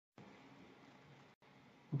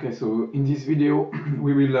Okay, so in this video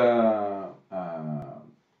we will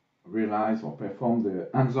realize or perform the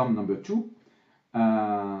hands-on number 2. So let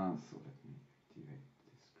me activate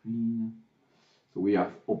the screen. So we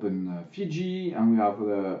have open Fiji and we have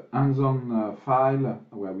the hands-on file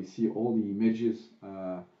where we see all the images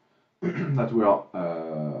that we are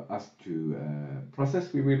asked to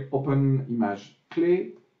process. We will open image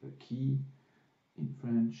clé, the key in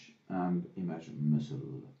French, and image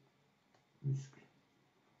muscle.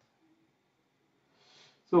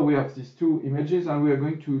 So we have these two images and we are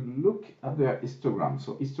going to look at their histogram.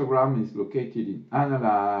 So histogram is located in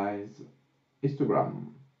Analyze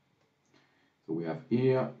Histogram. So we have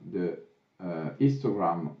here the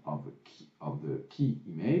histogram of the key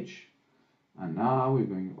image. And now we're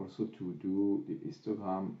going also to do the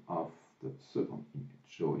histogram of the second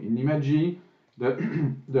image. So in imaging,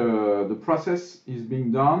 the process is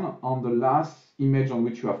being done on the last image on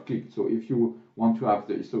which you have clicked. So if you want to have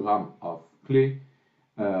the histogram of clé,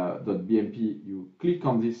 .bmp, you click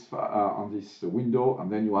on this window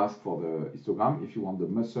and then you ask for the histogram. If you want the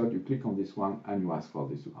muscle, you click on this one and you ask for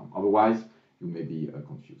the histogram. Otherwise, you may be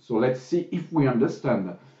confused. So let's see if we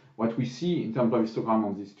understand what we see in terms of histogram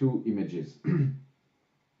on these two images.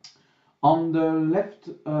 On the left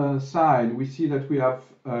side, we see that we have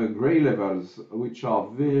gray levels, which are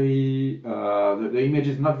very, the image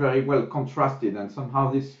is not very well contrasted, and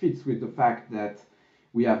somehow this fits with the fact that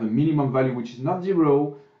we have a minimum value which is not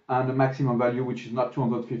 0 and a maximum value which is not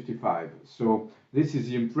 255. So this is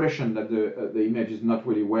the impression that the image is not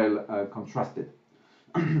really well contrasted.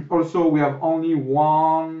 Also, we have only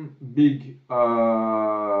one big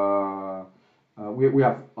we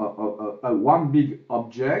have one big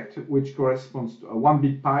object which corresponds to one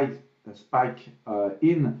big spike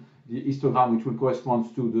in the histogram, which will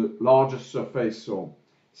correspond to the largest surface, so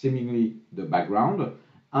seemingly the background,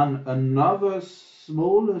 and another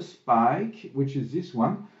smaller spike, which is this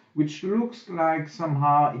one, which looks like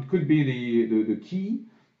somehow it could be the key,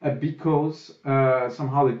 because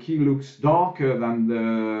somehow the key looks darker than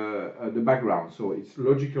the background. So it's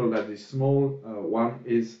logical that this small one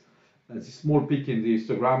is this small peak in the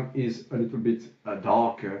histogram is a little bit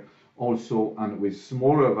darker also, and with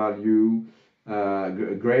smaller value,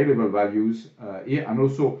 gray level values here, and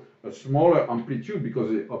also a smaller amplitude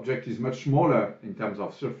because the object is much smaller in terms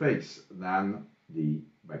of surface than the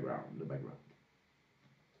background.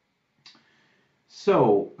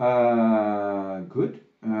 So good.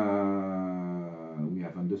 We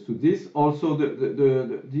have understood this. Also,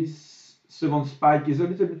 this second spike is a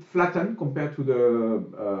little bit flattened compared to the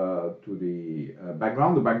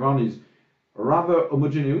background. The background is rather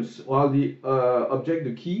homogeneous, while the object,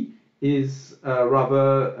 the key, is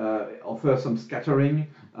rather offers some scattering,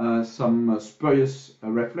 some spurious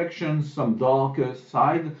reflections, some darker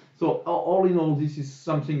side. So all in all, this is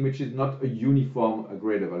something which is not a uniform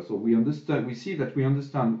gray level. So we see that we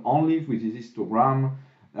understand only with this histogram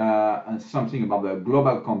something about the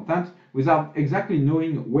global content without exactly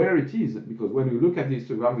knowing where it is, because when we look at the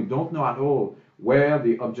histogram, we don't know at all where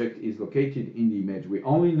the object is located in the image. We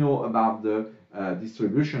only know about the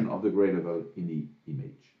distribution of the gray level in the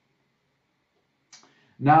image.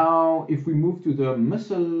 Now, if we move to the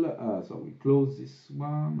muscle, so we close this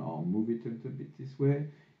one or move it a little bit this way.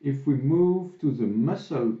 If we move to the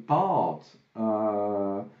muscle part,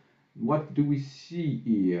 what do we see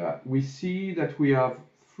here? We see that we have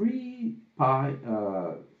three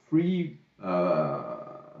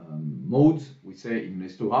modes, we say in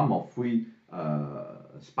histogram, or three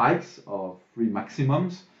spikes or three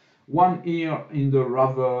maximums. One here in the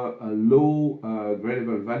rather low gray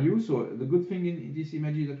level value. So the good thing in this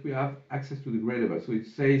image is that we have access to the gray level. So it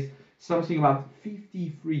says something about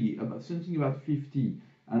 53, something about 50.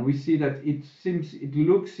 And we see that it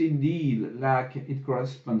looks indeed like it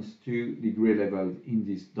corresponds to the gray level in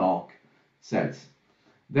these dark cells.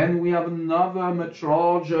 Then we have another much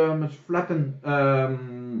larger, much flattened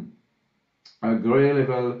gray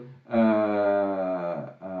level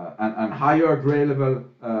and higher gray level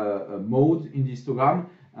mode in the histogram,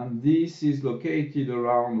 and this is located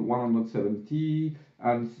around 170,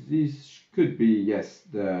 and this could be, yes,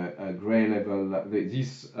 the gray level,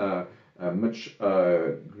 this much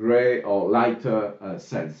gray or lighter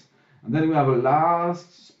cells. And then we have a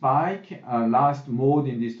last spike, last mode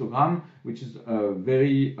in the histogram, which is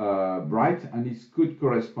very bright, and it could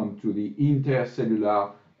correspond to the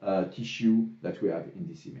intercellular tissue that we have in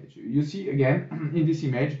this image. You see again in this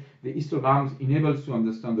image, the histogram enables to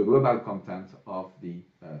understand the global content of the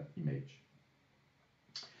image.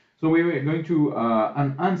 So we are going to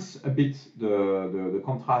enhance a bit the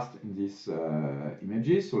contrast in these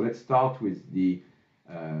images. So let's start with the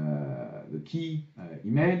key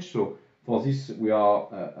image. So for this, we are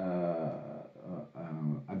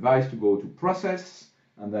advised to go to process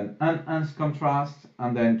and then enhance contrast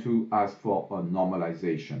and then to ask for a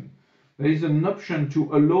normalization. There is an option to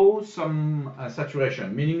allow some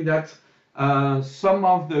saturation, meaning that some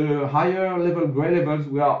of the higher level gray levels,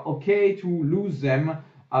 we are okay to lose them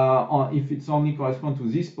if it's only correspond to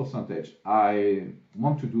this percentage. I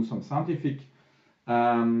want to do some scientific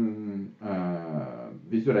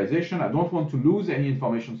visualization. I don't want to lose any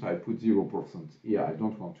information, so I put 0% here. I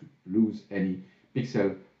don't want to lose any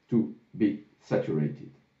pixel to be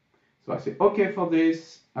saturated. So I say OK for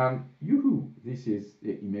this, and yoo-hoo, this is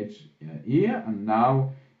the image here. And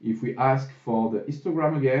now if we ask for the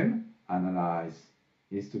histogram again, analyze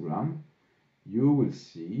histogram, you will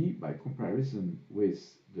see by comparison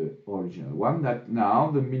with the original one that now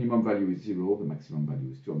the minimum value is 0, the maximum value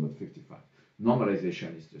is 255.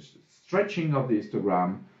 Normalization is just stretching of the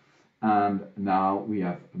histogram, and now we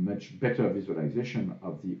have a much better visualization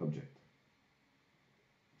of the object.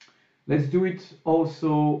 Let's do it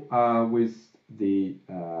also with the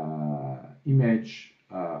image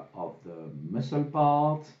of the muscle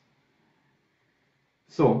part.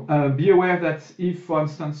 So be aware that if, for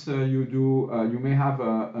instance, you may have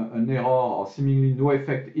an error or seemingly no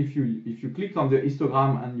effect if you click on the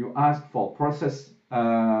histogram and you ask for process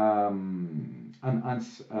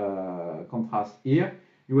enhance contrast here,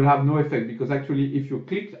 you will have no effect, because actually if you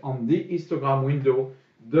click on the histogram window,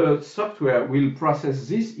 the software will process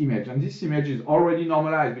this image, and this image is already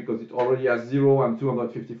normalized because it already has 0 and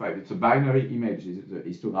 255. It's a binary image. This is the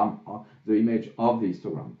histogram, the image of the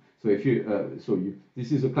histogram. So if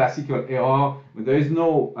this is a classical error, but there is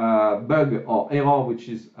no bug or error which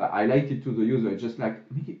is highlighted to the user. It's just like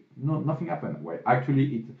nothing happened. Well,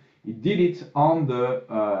 actually, it did it on the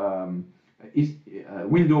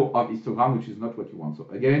window of histogram, which is not what you want. So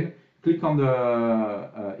again, click on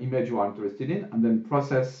the image you are interested in, and then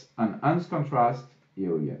process and enhance contrast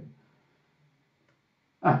here again.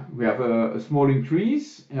 We have a small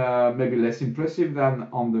increase, maybe less impressive than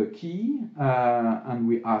on the key, and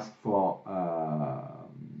we ask for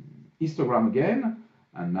histogram again,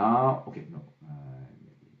 and now, okay, no,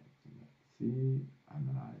 let's see,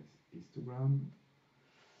 analyze histogram.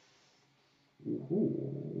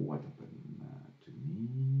 What happened to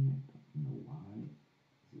me? I don't know why.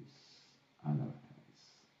 This analyze,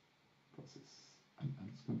 process,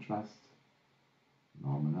 enhance contrast,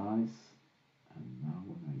 normalize. And now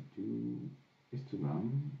when I do histogram,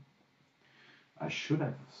 I should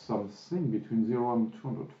have something between 0 and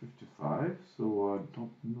 255, so I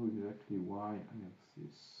don't know exactly why I have this.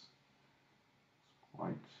 It's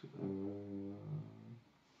quite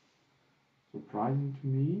surprising to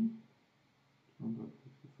me.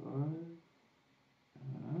 255.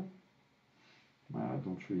 I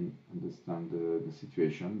don't really understand the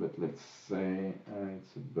situation, but let's say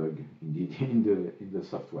it's a bug indeed in the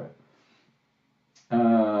software.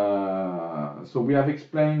 So we have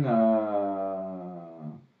explained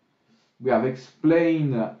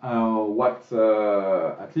what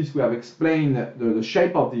at least we have explained the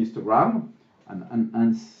shape of the histogram and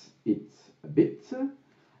enhance it a bit,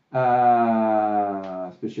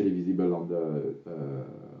 especially visible on the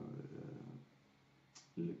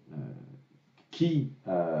key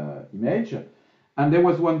image. And there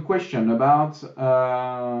was one question about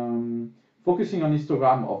focusing on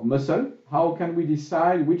histogram of muscle. How can we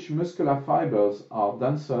decide which muscular fibers are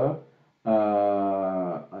denser?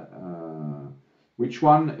 Which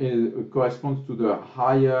one corresponds to the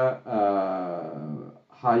higher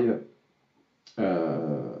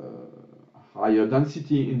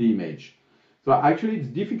density in the image? So actually, it's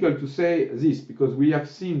difficult to say this, because we have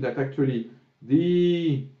seen that actually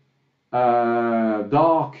the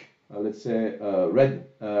dark, let's say red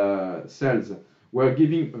cells were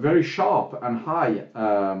giving very sharp and high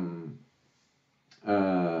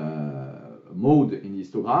mode in the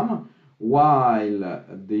histogram, while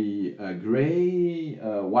the gray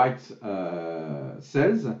white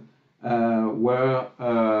cells were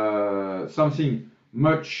something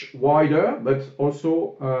much wider, but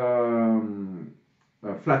also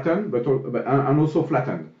flattened, and also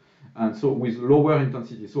flattened, and so with lower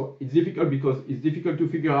intensity. So it's difficult, because it's difficult to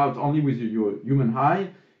figure out only with your human eye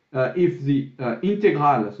if the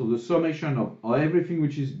integral, so the summation of everything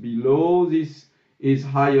which is below this, is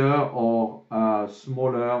higher or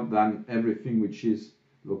smaller than everything which is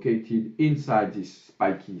located inside this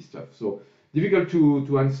spiky stuff. So difficult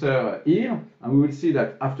to answer here, and we will see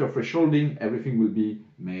that after thresholding, everything will be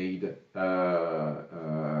made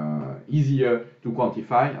easier to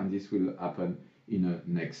quantify, and this will happen in a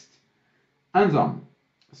next hands-on.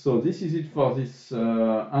 So this is it for this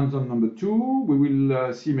hands-on number 2. We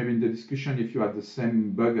will see maybe in the discussion if you have the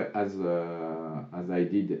same bug as I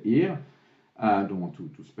did here. I don't want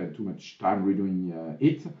to spend too much time redoing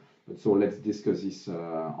it, but so let's discuss this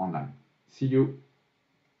online. See you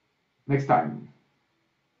next time.